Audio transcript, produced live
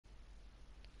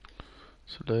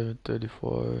It's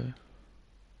 11:34.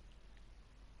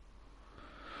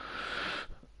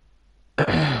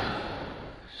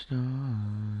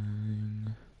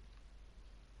 Starring-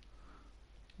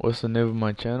 What's the name of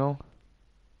my channel?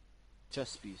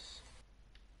 Chess piece.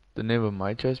 The name of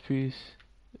my chess piece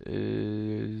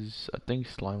is, I think,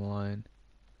 Slime Line.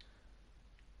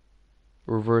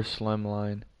 Reverse Slime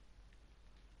Line.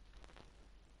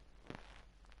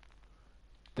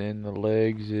 Then the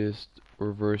legs is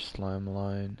reverse Slime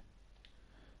Line.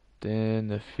 Then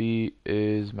the feet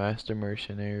is Master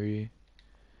Mercenary.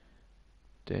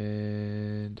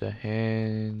 Then the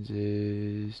hands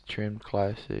is Trimmed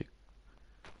Classic.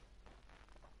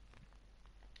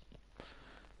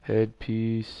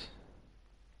 Headpiece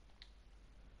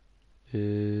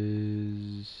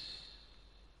is,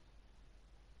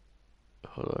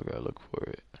 hold on, I gotta look for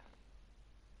it.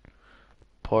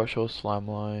 Partial Slime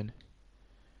Line.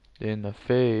 Then the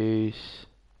face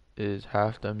is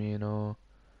half the amino,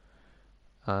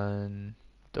 and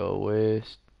the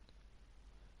waist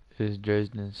is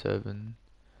Dresden 7.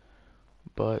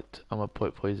 But I'm gonna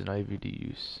put Poison Ivy to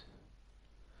use,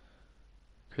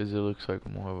 because it looks like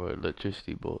more of an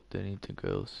electricity bolt than anything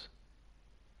else.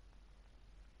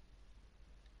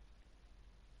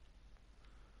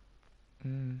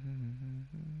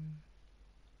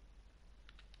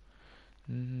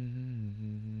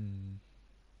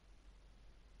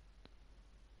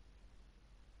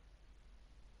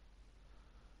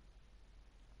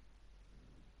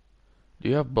 Do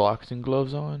you have boxing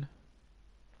gloves on?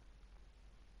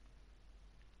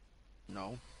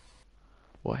 No.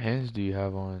 What hands do you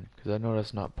have on? Because I know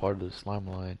that's not part of the slime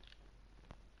line.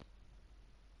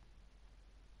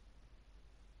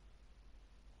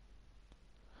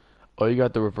 Oh, you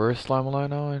got the reverse slime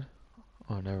line on?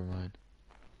 Oh, never mind.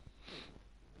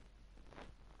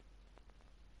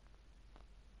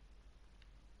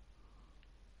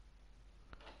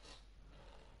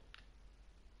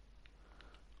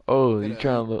 Oh, you Gotta,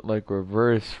 trying to look like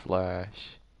reverse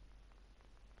Flash.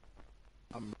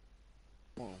 I'm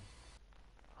small.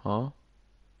 Huh?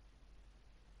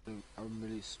 I'm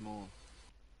really small.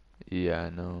 Yeah, I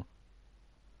know.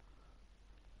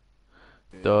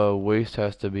 Yeah. The waist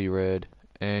has to be red,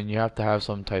 and you have to have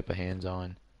some type of hands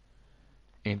on.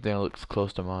 Anything that looks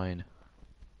close to mine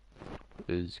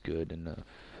is good enough.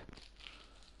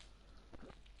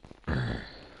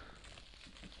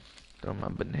 Throw my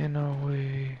banana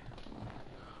away,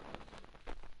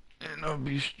 and I'll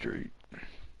be straight.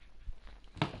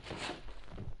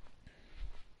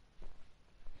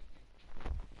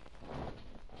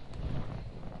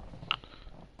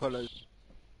 Colors.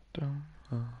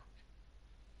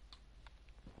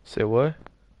 Say what?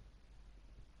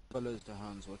 Colors the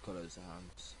hands. What color is the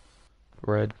hands?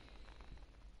 Red.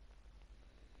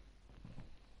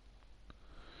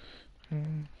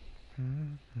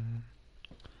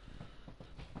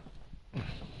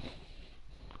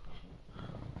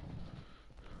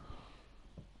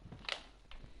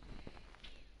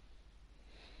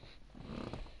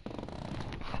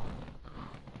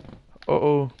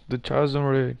 Uh-oh, the child's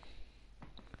already.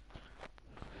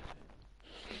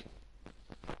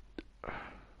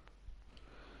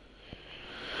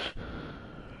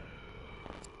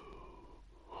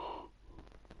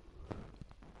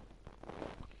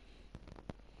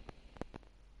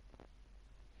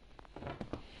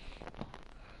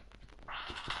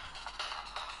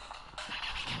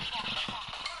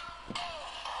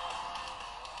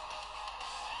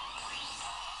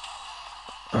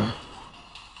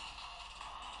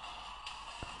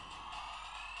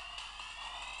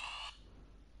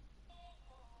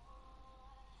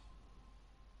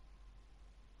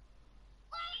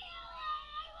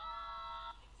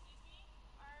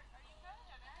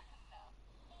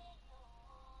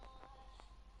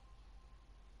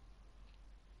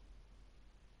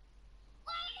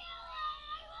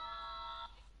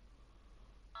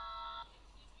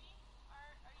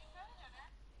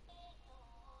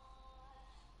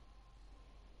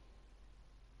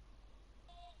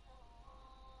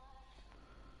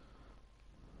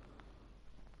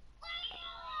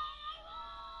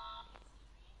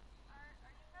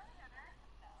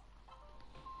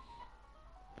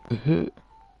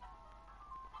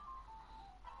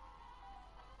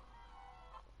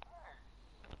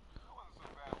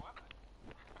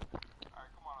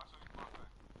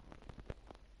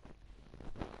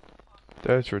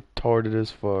 That's retarded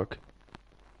as fuck.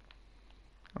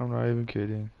 I'm not even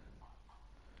kidding.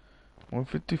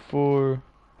 154,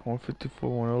 154,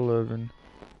 111,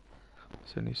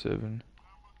 77.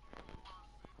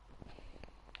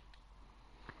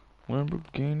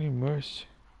 Lamborghini Mercy.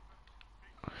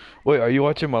 Wait, are you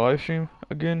watching my live stream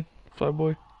again?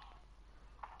 Flyboy?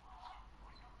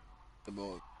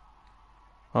 Boy,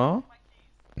 Huh?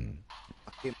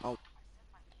 I came out.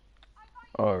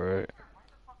 Alright.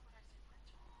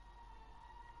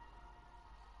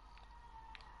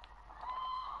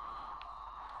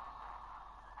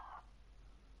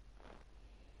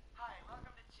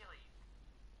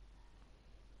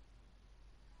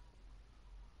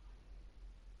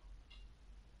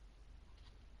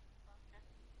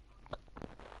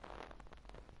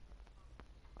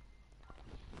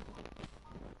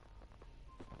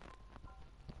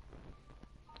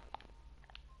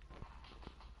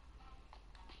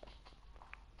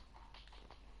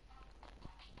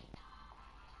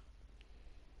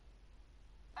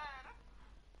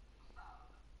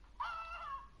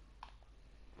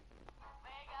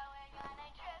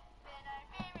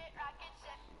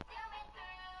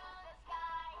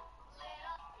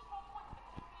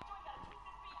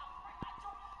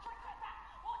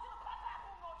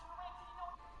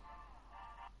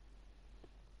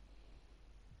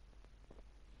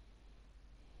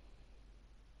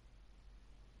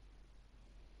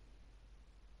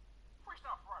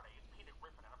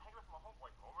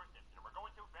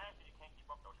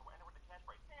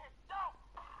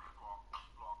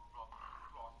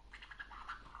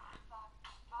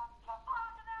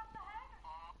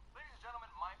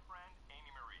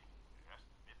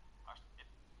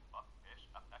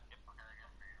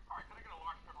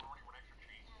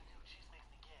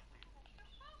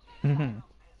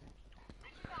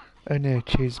 I know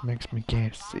cheese makes me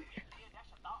gassy.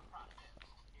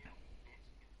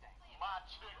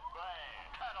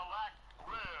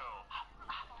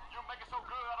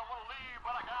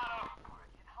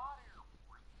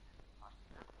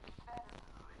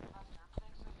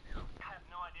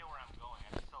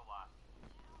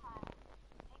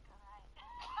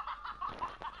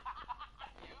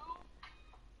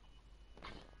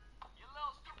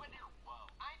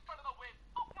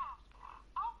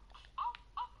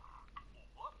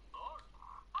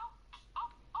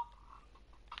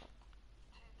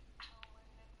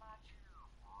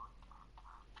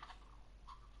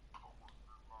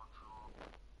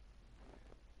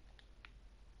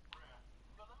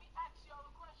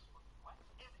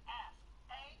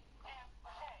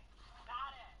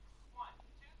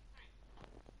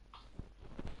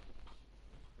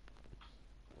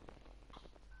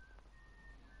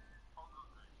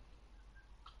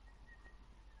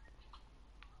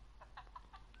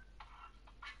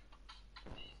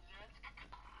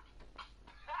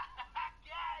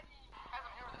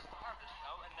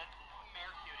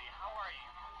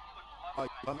 Are you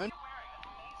coming?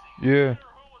 Yeah.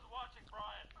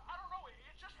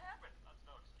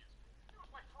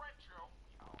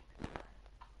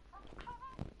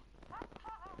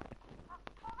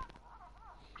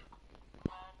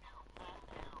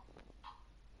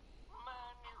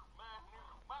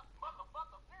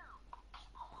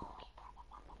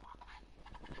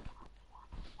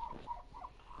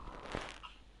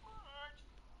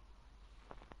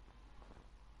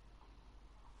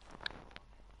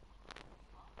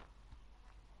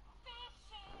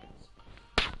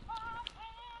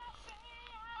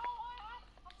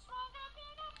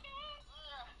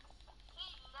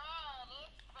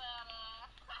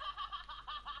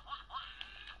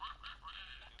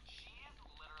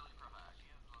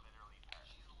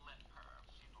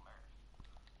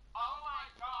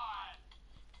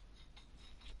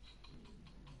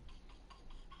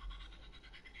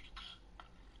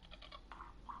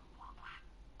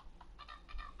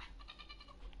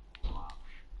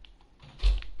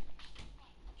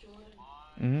 Jordan,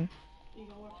 Mhm. you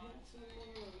gonna wear pants in the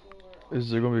morning or you gonna wear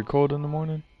Is it gonna be cold in the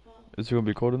morning? huh? Is it gonna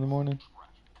be cold in the morning?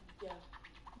 Yeah.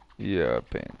 Yeah,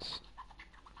 pants.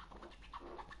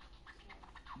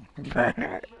 So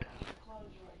your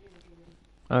clothes are right here, Jordan.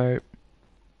 Alright.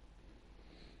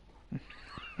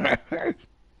 What?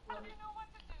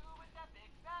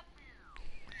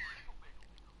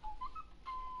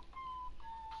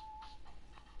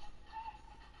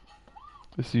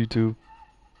 It's YouTube.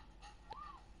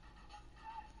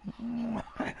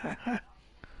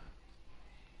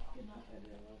 Good night, baby.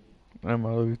 I love you. I'm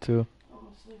I love you too. I'm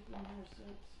gonna sleep in here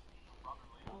since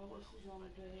all this is on the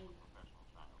bed.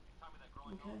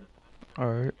 Okay.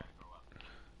 Alright.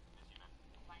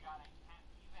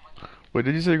 Wait,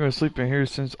 did you say you're gonna sleep in here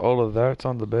since all of that's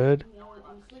on the bed? No,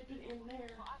 I'm sleeping in there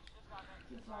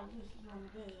since all this is on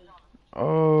the bed.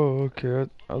 Oh, okay.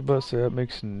 I was about to say that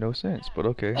makes no sense, but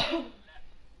okay. I'm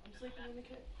sleeping in the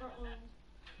front room.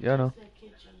 Yeah, I I know. said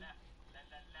kitchen.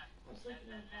 I'm sleeping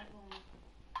in the front room.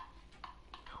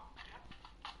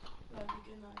 Love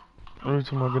you. Good night. Love you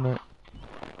too, my good night.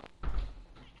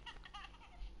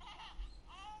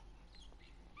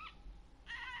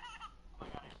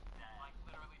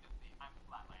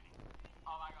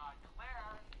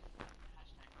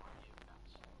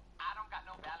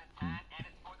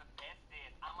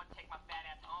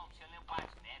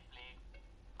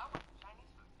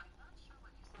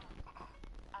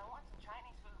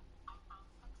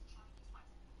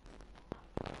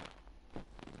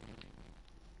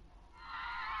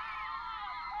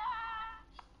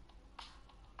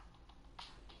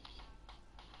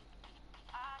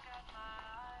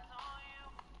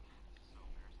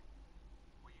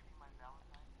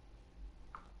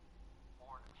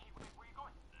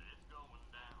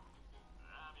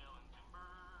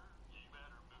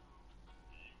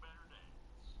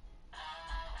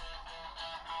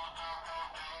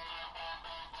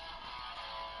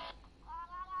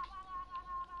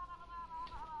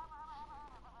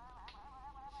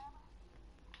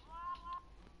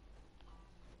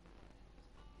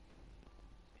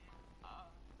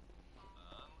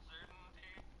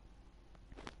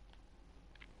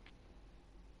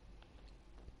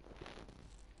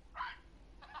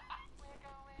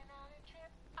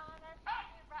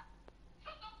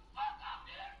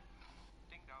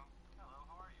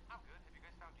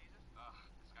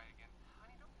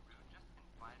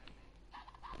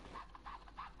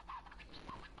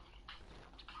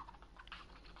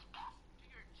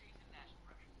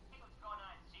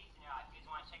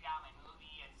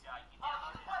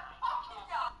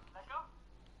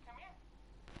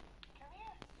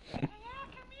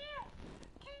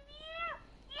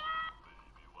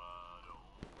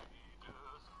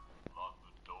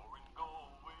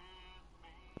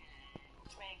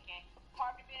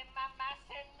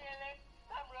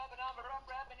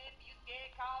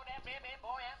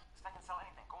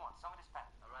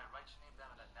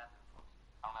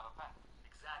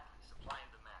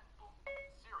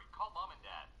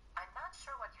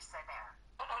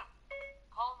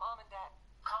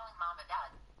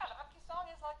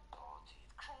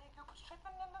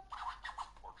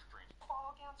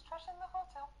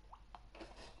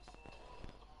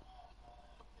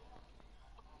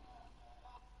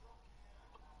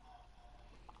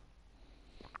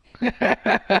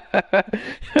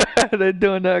 They're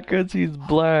doing that because he's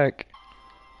black.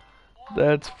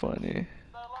 That's funny.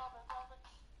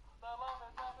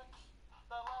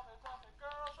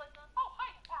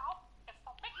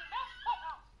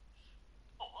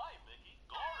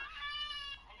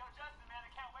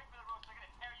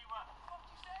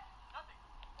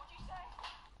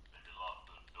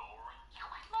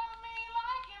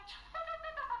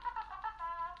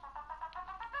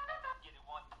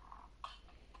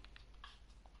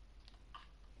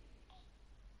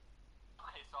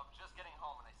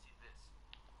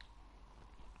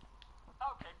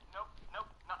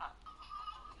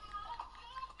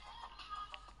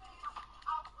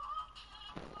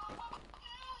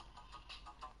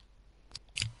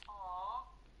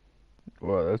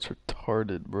 Wow, that's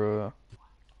retarded, bro.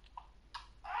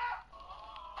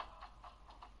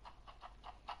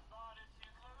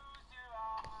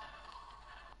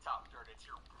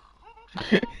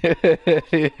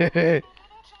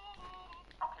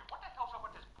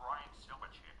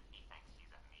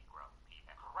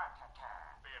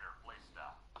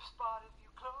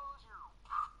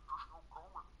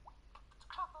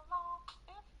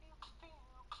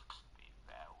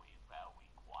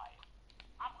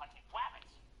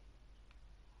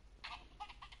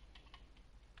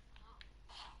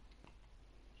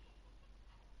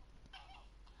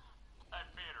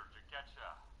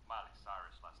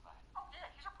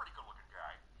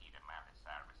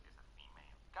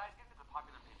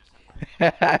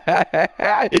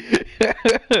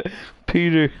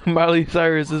 Peter, Miley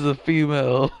Cyrus is a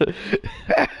female.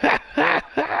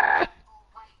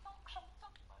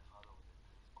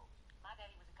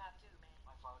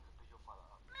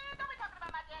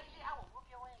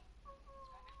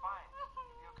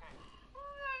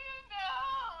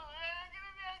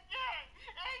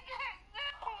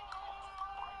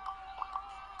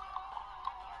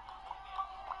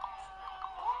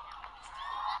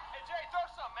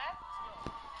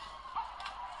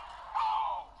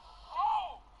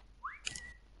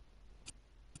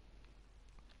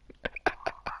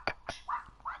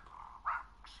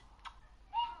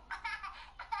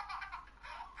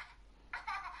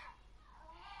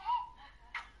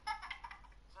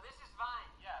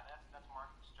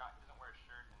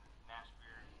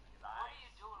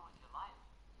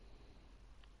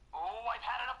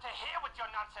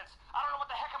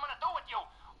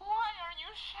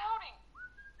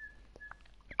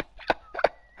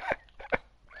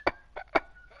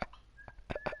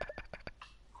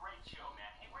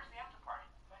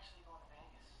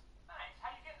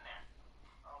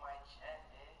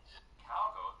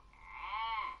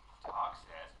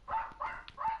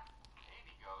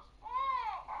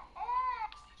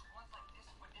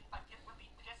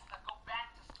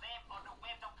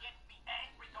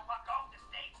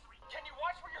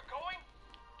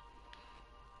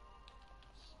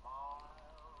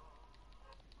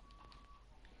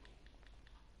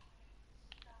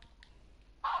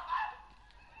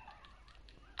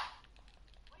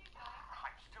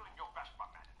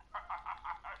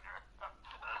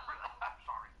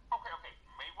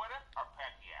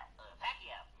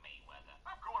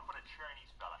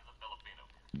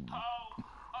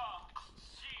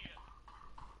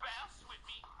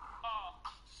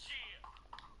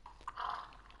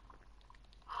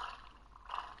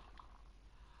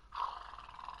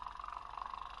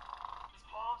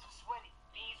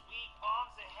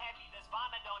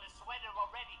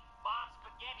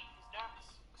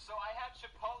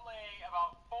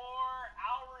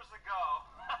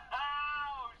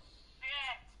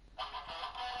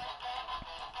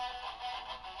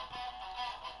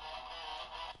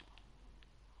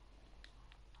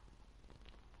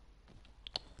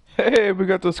 Hey, we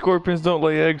got the Scorpions Don't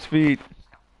Lay Eggs feet.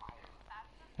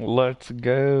 Let's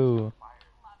go.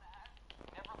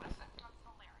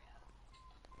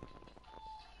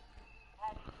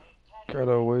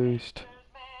 Gotta waste.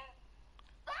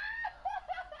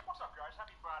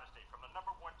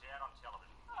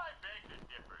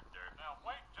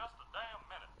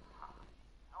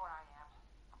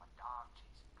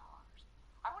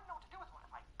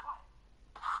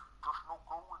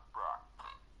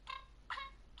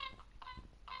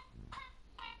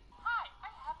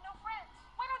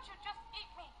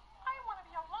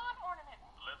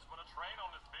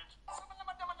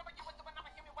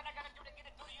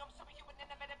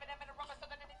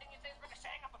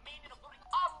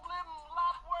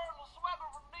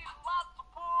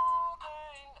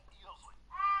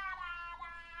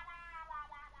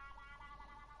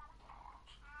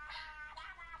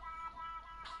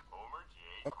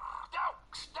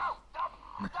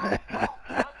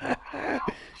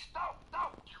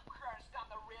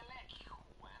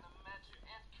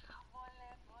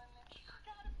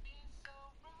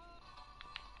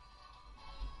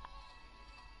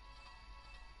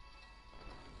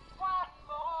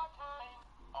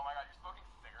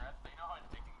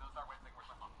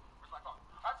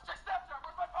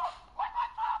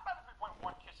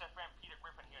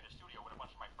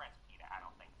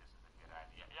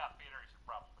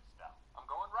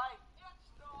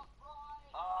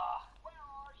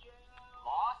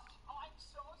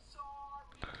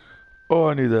 Oh,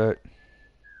 I need that.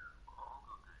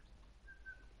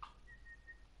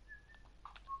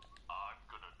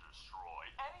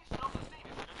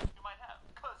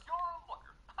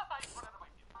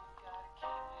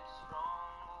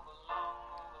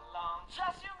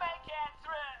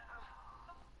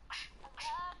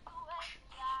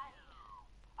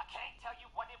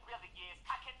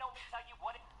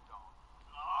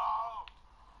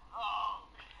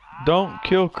 Don't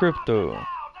kill crypto.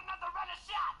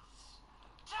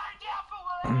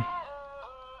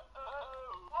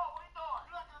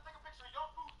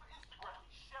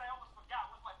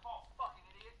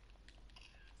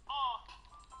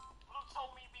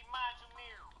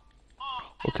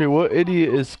 Okay, what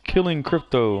idiot is killing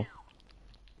crypto?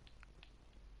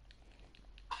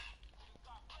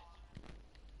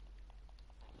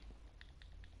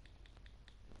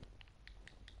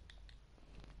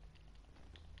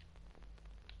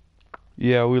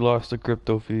 Yeah, we lost the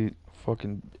crypto feed.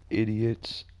 Fucking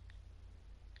idiots.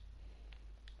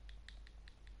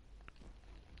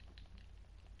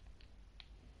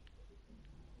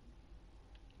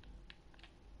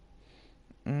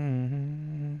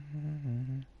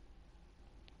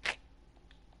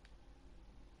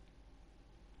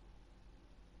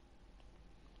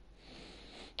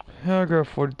 I got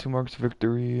 42 marks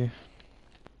victory.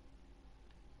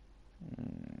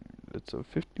 That's a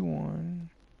 51,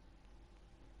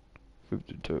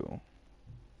 52,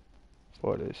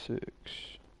 46.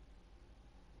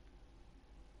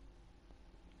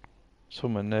 So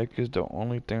my neck is the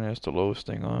only thing that's the lowest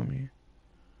thing on me.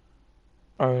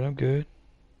 Alright, I'm good.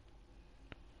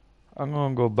 I'm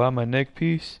gonna go buy my neck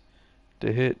piece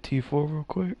to hit T4 real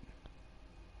quick.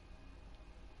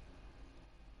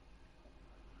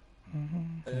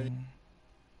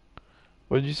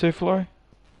 What did you say, Fly?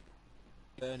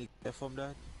 Get any gear from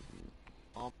that?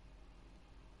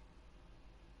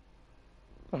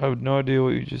 I have no idea what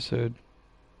you just said.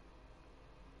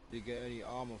 Did you get any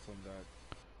armor from that?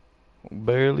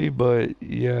 Barely, but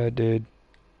yeah, I did.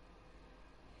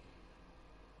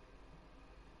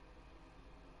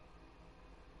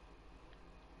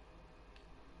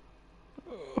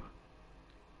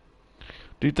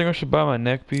 Do you think I should buy my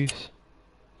neck piece?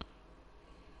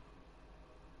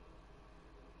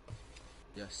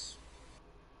 Yes.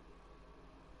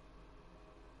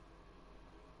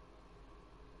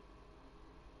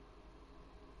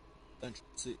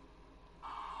 See.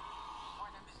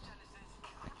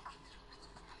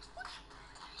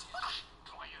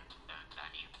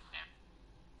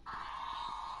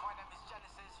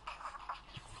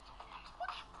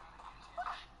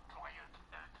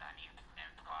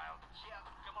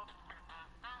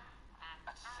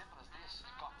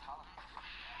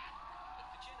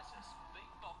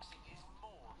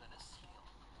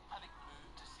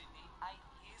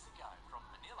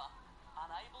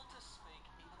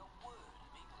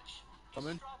 Come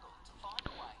in.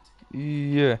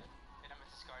 Yeah.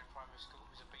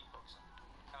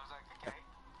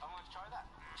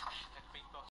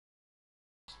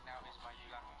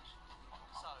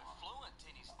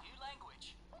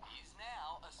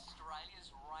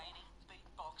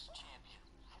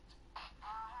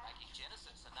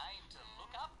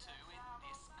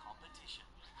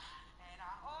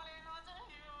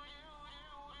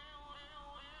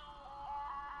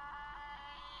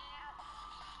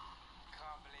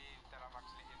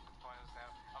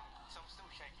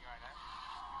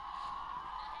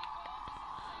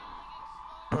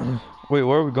 Wait,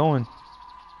 where are we going?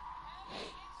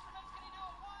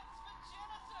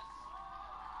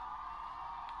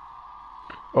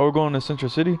 Oh, we're going to Central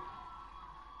City?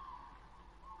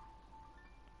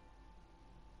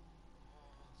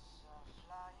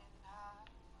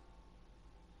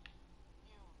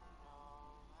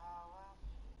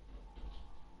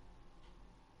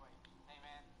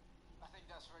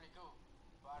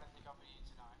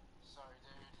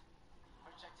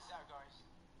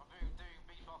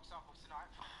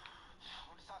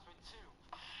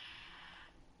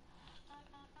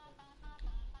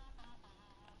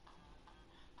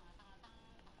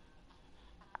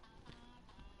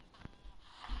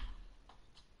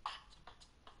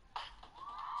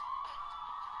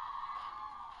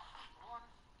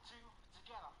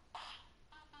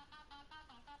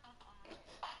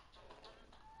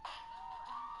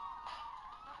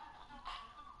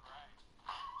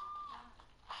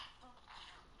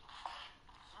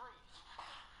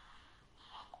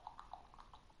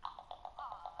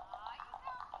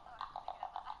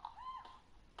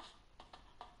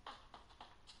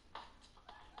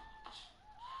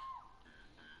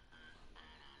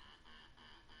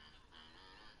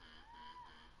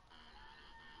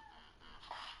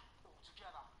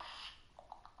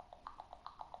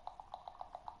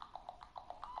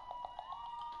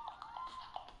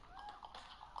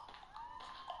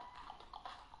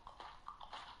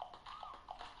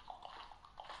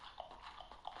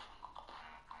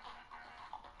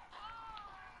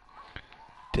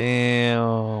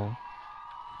 Damn.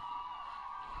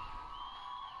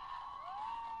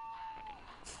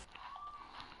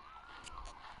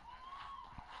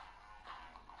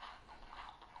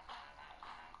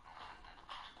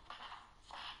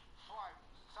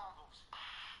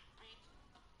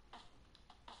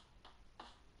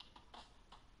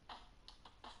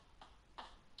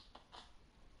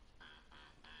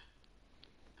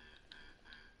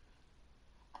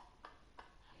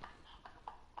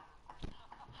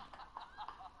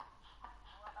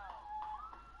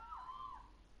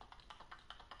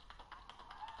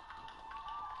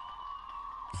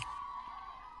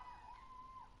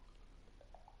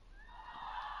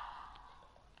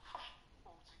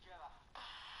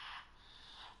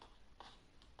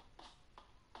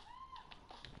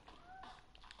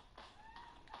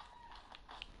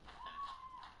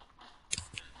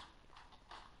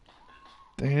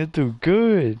 Dang, that dude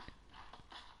good.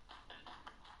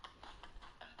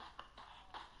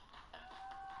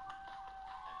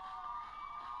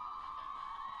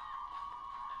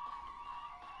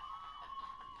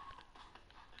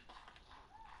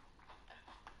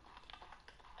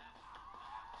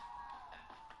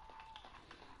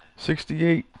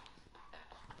 $68.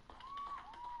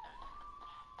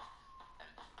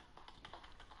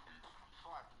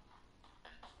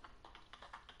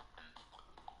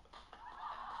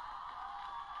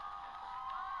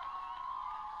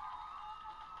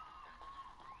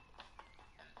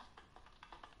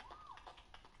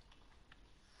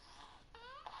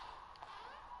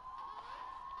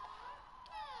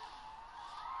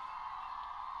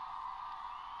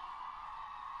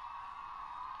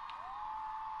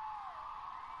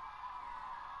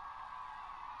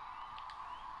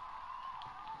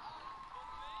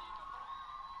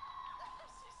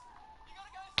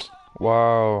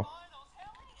 Wow.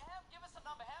 Give us a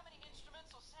number. How many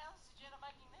instruments or sounds did you end up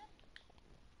making then?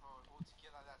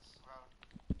 Altogether, that's around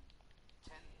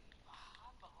 10.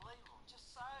 Unbelievable.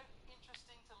 Just so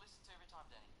interesting to listen to every time,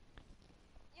 Danny.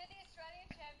 You're the Australian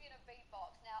champion of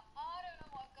beatbox. Now, I don't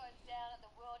know what goes down at the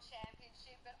World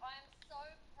Championship, but I am so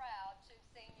proud to have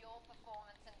seen your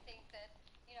performance and think that,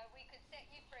 you know, we could set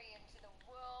you free into the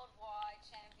worldwide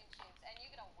championships and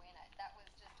you're going to win it. That was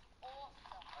just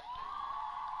awesome.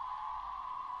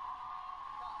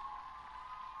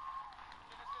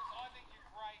 Genesis, I think you're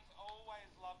great. Always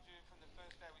loved you from the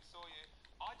first day we saw you.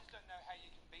 I just don't know how you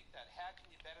can beat that. How can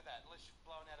you better that unless you're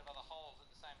blown out of other holes at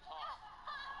the same time?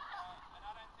 And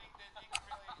I don't think that you can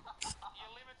really...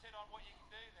 You're limited on what you can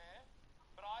do there.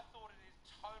 But I thought it is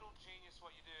total genius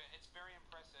what you do. It's very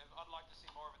impressive. I'd like to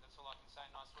see more of it. That's all I can say.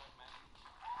 Nice work, man.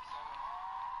 So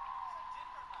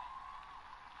different, mate.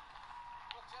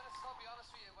 Look, Genesis, I'll be honest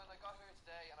with you, when I got here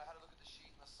today and I had a look at the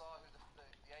sheet and I saw who the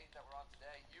 8 that were on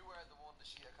today, you were the one, the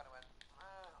sheet I kind of went,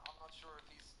 I'm not sure if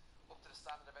he's up to the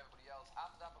standard of everybody else.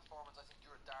 After that performance, I think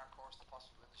you're a dark horse to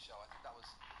possibly win the show. I think that was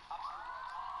absolutely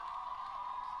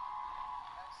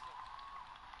excellent.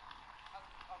 And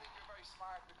I think you're very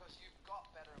smart because you've got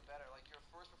better and better. Like, your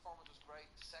first performance was great,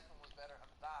 the second was better,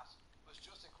 and that was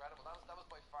just incredible. That was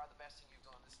by far the best thing you've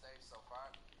done on this stage so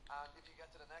far. And if you get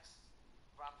to the next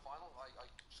grand final, I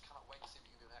just cannot wait to see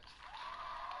what you can do next.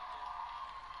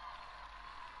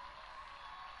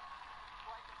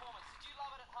 Great performance. Did you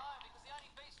love it at home? Because the only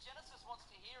beast Genesis wants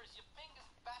to hear is your fingers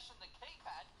bashing the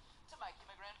keypad to make him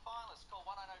a grand finalist. Call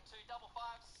 1902 55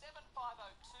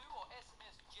 7502 or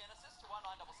SMS Genesis to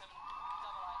 1977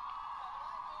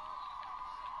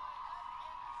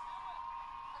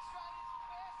 Australia's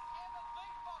best ever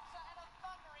beatboxer and a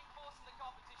thundering force in the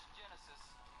competition, Genesis.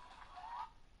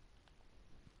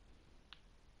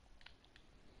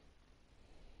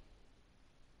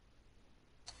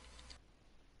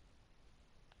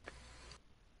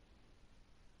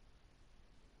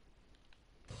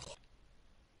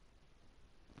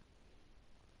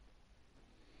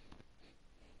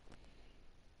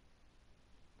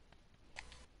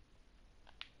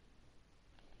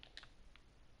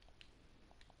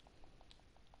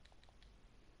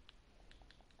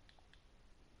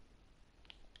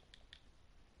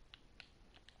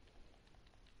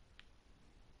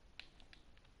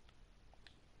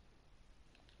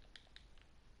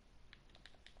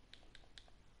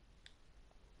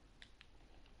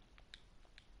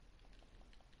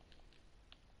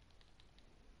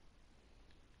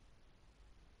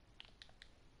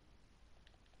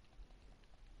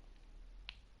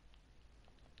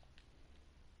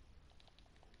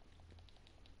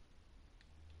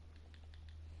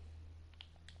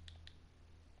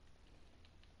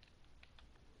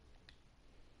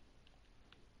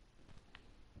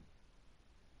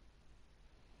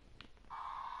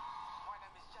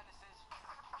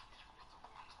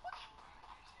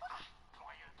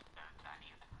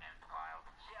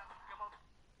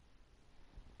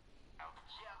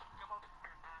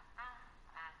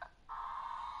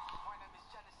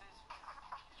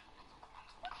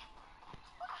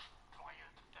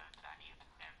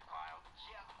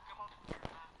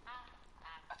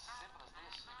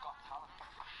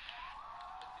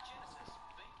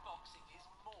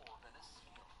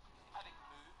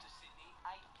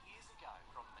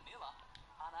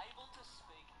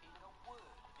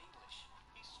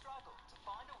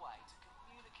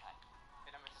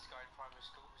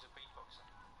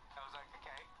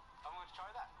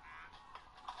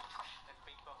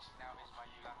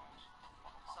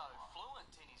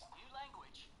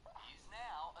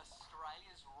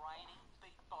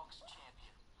 beatbox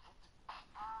champion,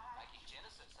 making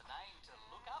Genesis a name to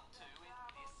look up to in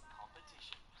this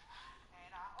competition.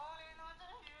 And I only know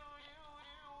to you.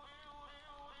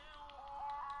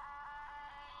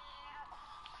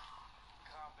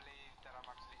 Can't believe that I'm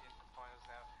actually in the finals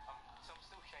now. So I'm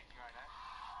still shaking right now.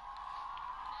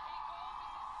 Now he calls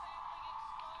this a sampling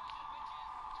explosion, which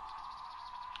is...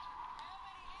 How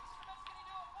many instruments can he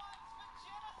do at once for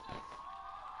Genesis?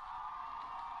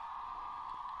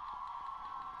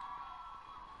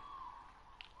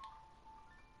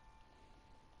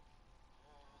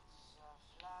 Birds are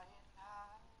flying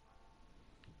high.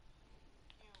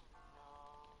 You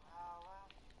know how I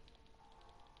feel.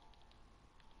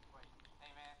 Wait,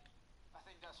 hey man, I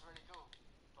think that's really cool,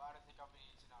 but I don't think I'll be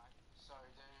in tonight.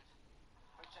 Sorry, dude.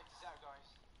 But check this out, guys.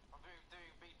 I'm doing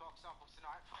beatbox samples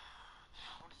tonight.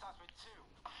 I'm gonna start with 2.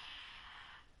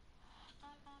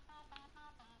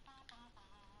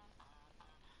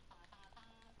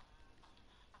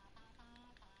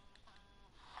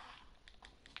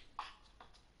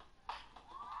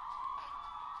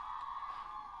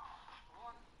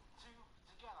 One, two,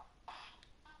 together.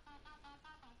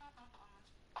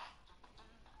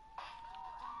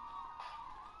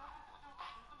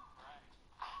 Right.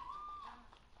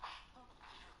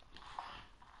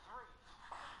 3.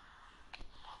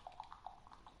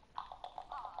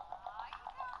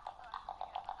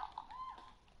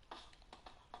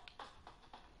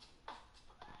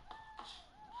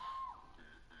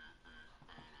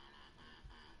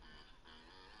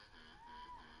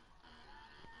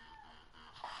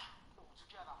 All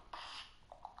together.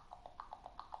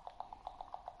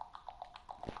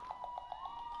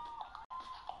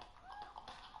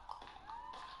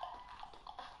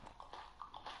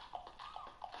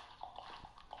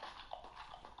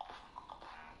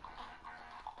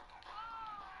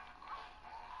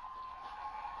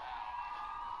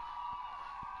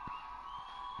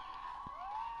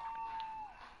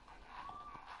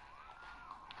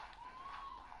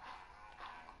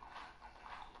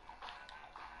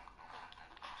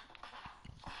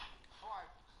 5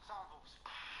 samples.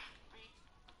 Beat.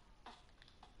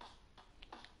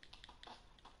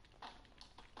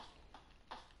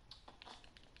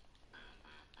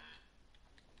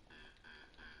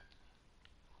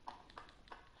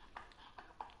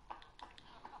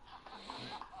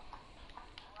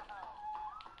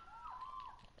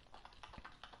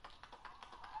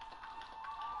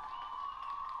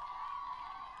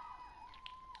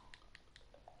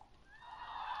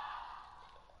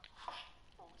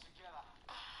 All together.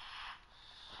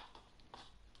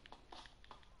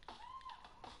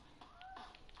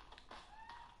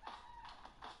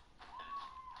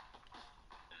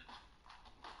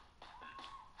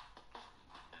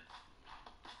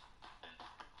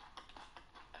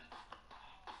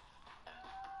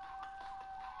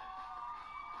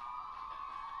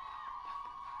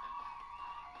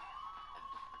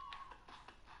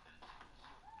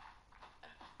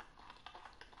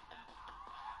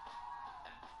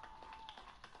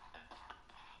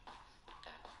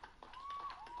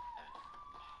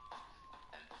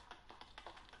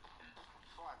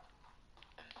 5.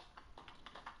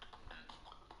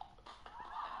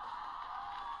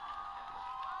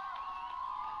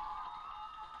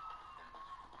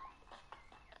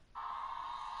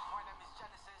 My name is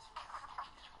Genesis.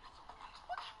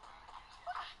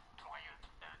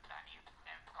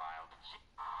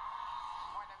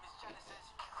 My name is Genesis.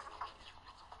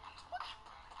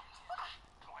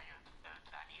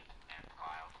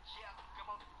 Yeah,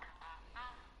 come on.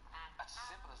 That's as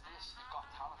simple as this. You've got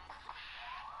talent.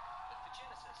 But for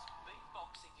Genesis,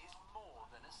 beatboxing is more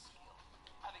than a skill.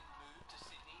 Having moved to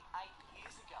Sydney 8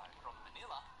 years ago from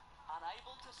Manila,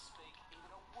 unable to speak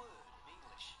even a word of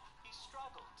English, he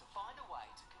struggled to find a way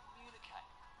to communicate.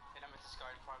 Then I met this guy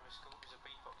in primary school who's a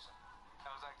beatboxer.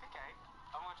 I was like, okay,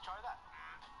 I'm going to try that.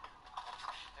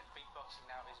 And beatboxing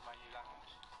now is my new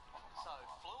language. So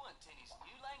fluent in his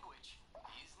new language,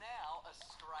 he is now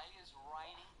Australia's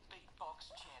reigning beatbox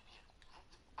champion,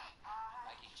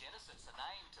 making Genesis a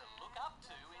name to look up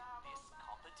to in this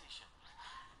competition.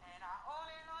 And I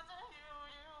only know to you.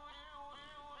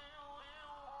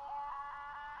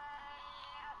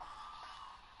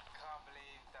 Can't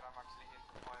believe that I'm actually in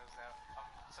the finals now.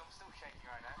 So I'm still shaking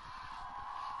right now.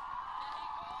 Now he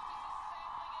calls this a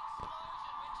sampling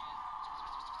explosion, which is...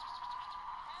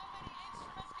 How many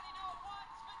instruments can he do at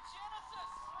once for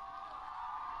Genesis?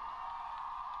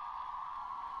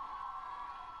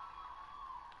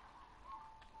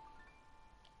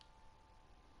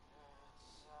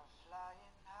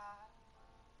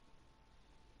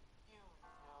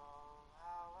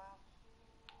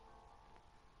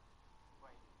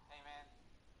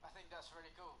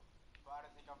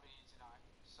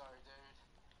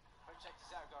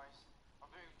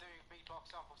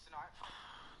 What's tonight?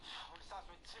 Only starts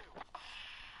with 2.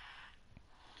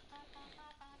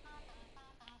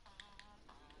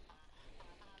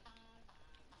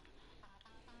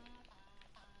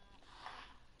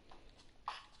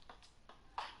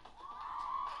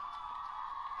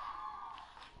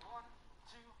 One,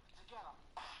 two, together.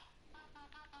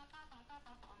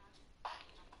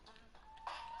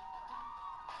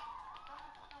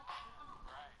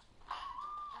 Great.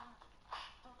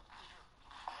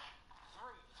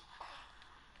 3.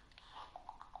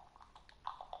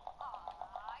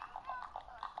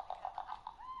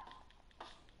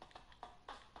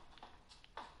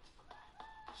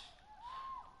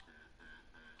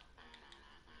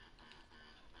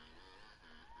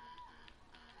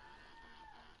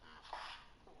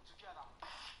 All together.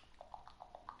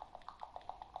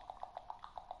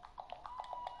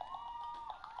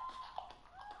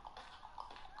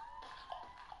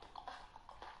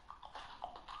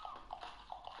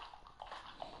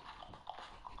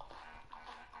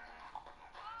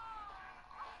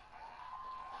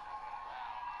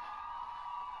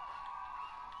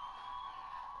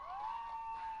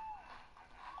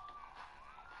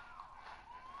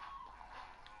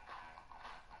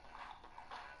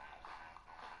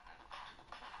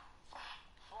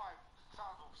 5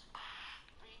 titles.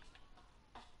 Beat.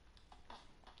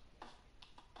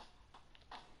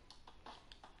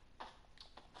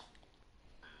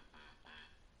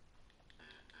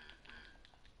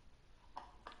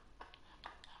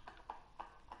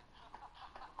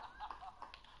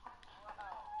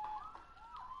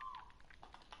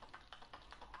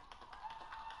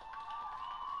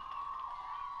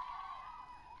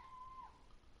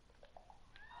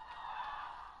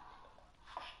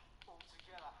 All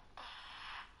together.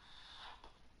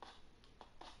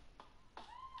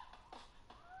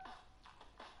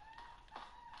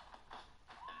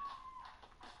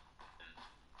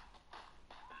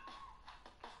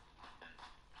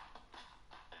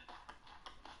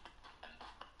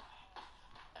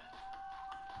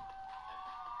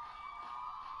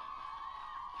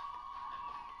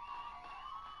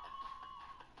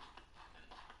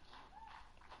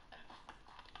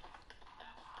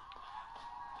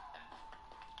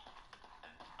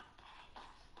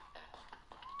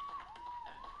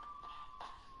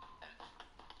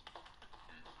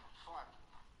 5.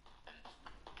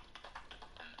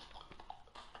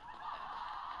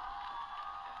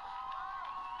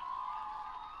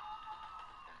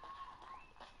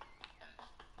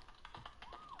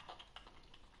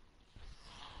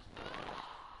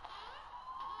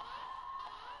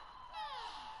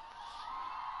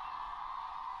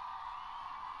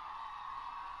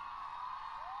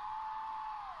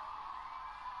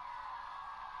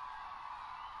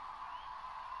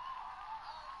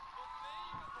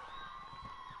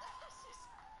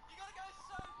 You gotta go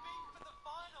so big for the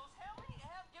finals.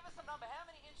 Give us a number. How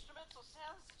many instruments or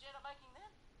sounds did you end up making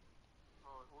then?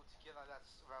 Oh, altogether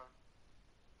that's around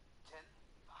 10.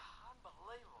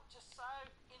 Unbelievable. Just so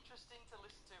interesting to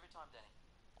listen to every time, Danny.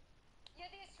 You're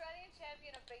the Australian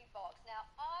champion of beatbox. Now,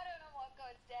 I don't know what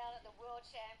goes down at the World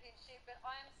Championship, but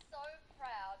I am so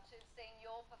proud to have seen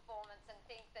your performance and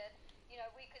think that,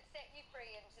 we could set you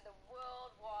free into the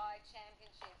worldwide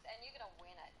championships, and you're going to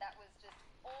win it. That was just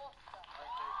awesome.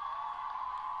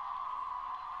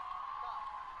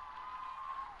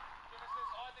 Genesis,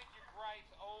 I think you're great.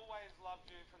 Always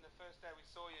loved you from the first day we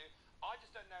saw you. I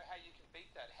just don't know how you can beat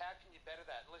that. How can you better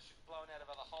that unless you're blown out of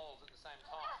other holes at the same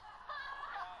time?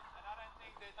 And I don't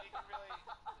think that you can really...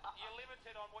 You're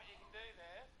limited on what you can do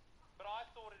there. But I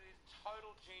thought it is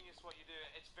total genius what you do.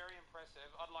 It's very impressive.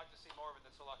 I'd like to see more of it.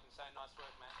 That's all I can say. Nice work,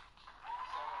 man. Thank you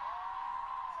so much.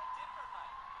 So different,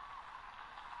 mate.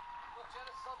 Look,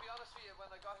 Genesis, I'll be honest with you, when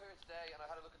I got here today and I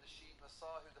had a look at the sheet and I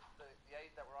saw who the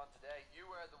 8 that were on today, you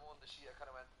were the one, the sheet, I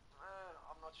kind of went,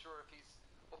 I'm not sure if he's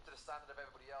up to the standard of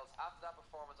everybody else. After that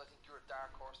performance, I think you're a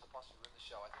dark horse to possibly win the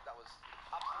show. I think that was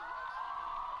absolutely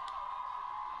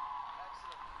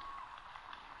excellent.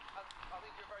 And I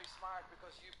think you're very smart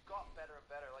because you've got better and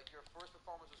better. Like, your first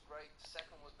performance was great, the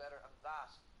second was better, and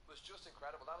that was just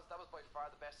incredible. That was by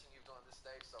far the best thing you've done on this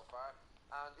stage so far.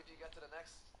 And if you get to the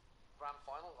next grand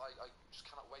final, I just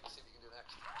cannot wait to see what you can do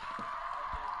next.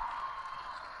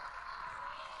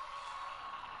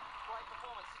 Great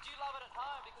performance. Did you love it at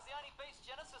home? Because the only beast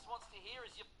Genesis wants to hear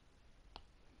is your...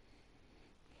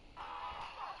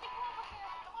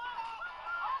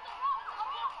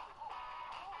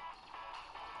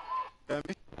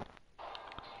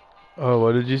 Oh,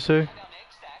 what did you say? And our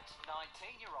next act,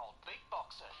 19-year-old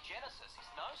beatboxer Genesis is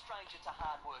no stranger to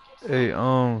hard work himself. Hey,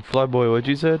 Flyboy, what'd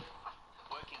you said?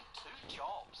 Working 2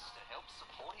 jobs to help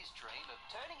support his dream of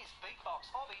turning his beatbox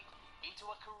hobby into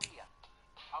a career.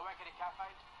 I work at a cafe.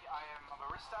 I am a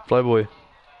barista. Flyboy. And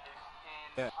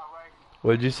Yeah. I work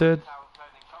What did you say?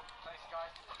 clothing shop. Thanks,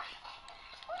 guys.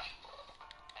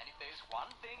 And if there's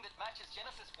one thing that matches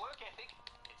Genesis' work ethic,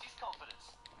 it's his confidence.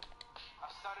 I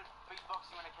started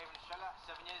beatboxing when I came in Australia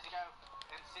 7 years ago,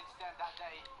 and since then, that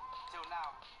day till now,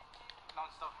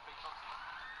 non-stop beatboxing.